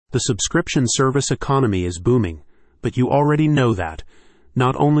The subscription service economy is booming, but you already know that,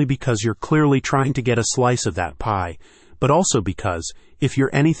 not only because you're clearly trying to get a slice of that pie, but also because, if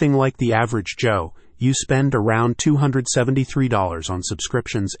you're anything like the average Joe, you spend around $273 on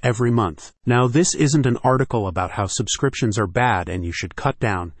subscriptions every month. Now, this isn't an article about how subscriptions are bad and you should cut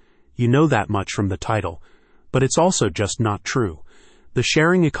down. You know that much from the title. But it's also just not true. The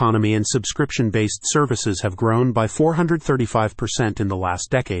sharing economy and subscription-based services have grown by 435% in the last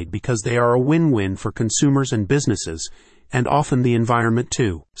decade because they are a win-win for consumers and businesses, and often the environment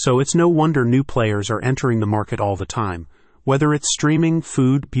too. So it's no wonder new players are entering the market all the time. Whether it's streaming,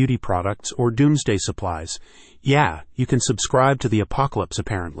 food, beauty products, or doomsday supplies. Yeah, you can subscribe to the apocalypse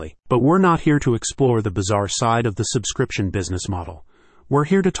apparently. But we're not here to explore the bizarre side of the subscription business model. We're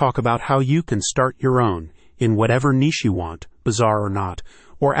here to talk about how you can start your own, in whatever niche you want, bizarre or not,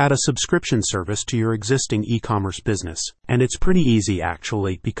 or add a subscription service to your existing e-commerce business. And it's pretty easy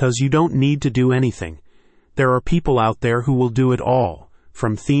actually, because you don't need to do anything. There are people out there who will do it all,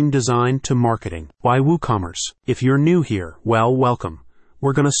 from theme design to marketing. Why WooCommerce? If you're new here, well, welcome.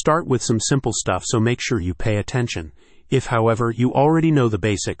 We're going to start with some simple stuff, so make sure you pay attention. If, however, you already know the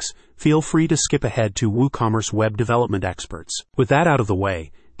basics, feel free to skip ahead to WooCommerce web development experts. With that out of the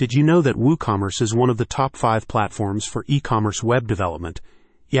way, did you know that WooCommerce is one of the top 5 platforms for e-commerce web development?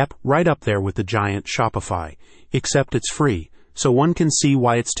 Yep, right up there with the giant Shopify. Except it's free, so one can see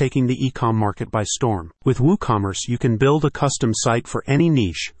why it's taking the e-com market by storm. With WooCommerce, you can build a custom site for any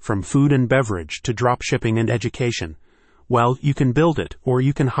niche, from food and beverage to dropshipping and education. Well, you can build it, or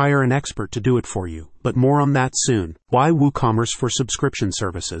you can hire an expert to do it for you, but more on that soon. Why WooCommerce for subscription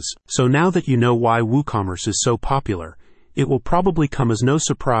services? So now that you know why WooCommerce is so popular, it will probably come as no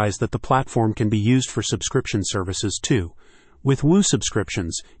surprise that the platform can be used for subscription services too. With Woo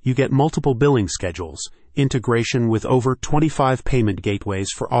subscriptions, you get multiple billing schedules, integration with over 25 payment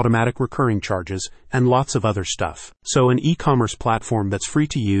gateways for automatic recurring charges, and lots of other stuff. So an e-commerce platform that's free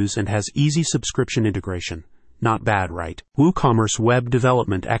to use and has easy subscription integration. Not bad, right? WooCommerce web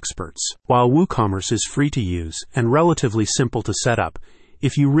development experts. While WooCommerce is free to use and relatively simple to set up,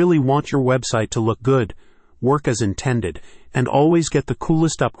 if you really want your website to look good, work as intended, and always get the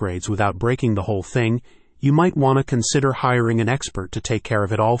coolest upgrades without breaking the whole thing, you might want to consider hiring an expert to take care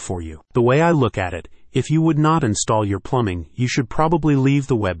of it all for you. The way I look at it, if you would not install your plumbing, you should probably leave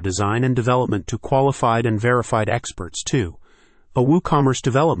the web design and development to qualified and verified experts too. A WooCommerce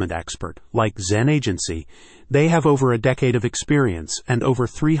development expert, like Zen Agency, they have over a decade of experience and over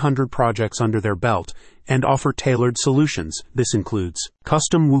 300 projects under their belt, and offer tailored solutions. This includes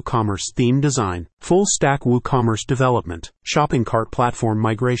custom WooCommerce theme design, full-stack WooCommerce development, shopping cart platform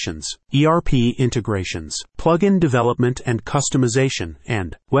migrations, ERP integrations, plugin development and customization,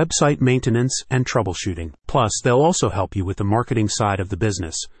 and website maintenance and troubleshooting. Plus, they'll also help you with the marketing side of the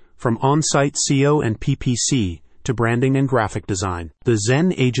business, from on-site SEO and PPC to branding and graphic design. The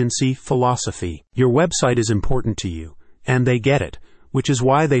Zen Agency philosophy. Your website is important to you, and they get it, which is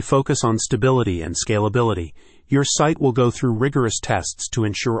why they focus on stability and scalability. Your site will go through rigorous tests to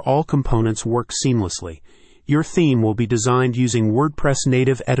ensure all components work seamlessly. Your theme will be designed using WordPress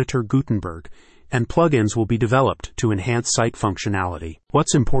native editor Gutenberg, and plugins will be developed to enhance site functionality.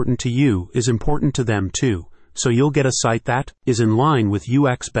 What's important to you is important to them too. So you'll get a site that is in line with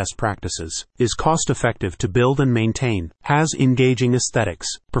UX best practices, is cost-effective to build and maintain, has engaging aesthetics,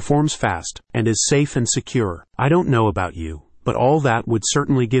 performs fast, and is safe and secure. I don't know about you, but all that would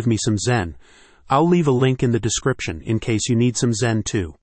certainly give me some zen. I'll leave a link in the description in case you need some zen too.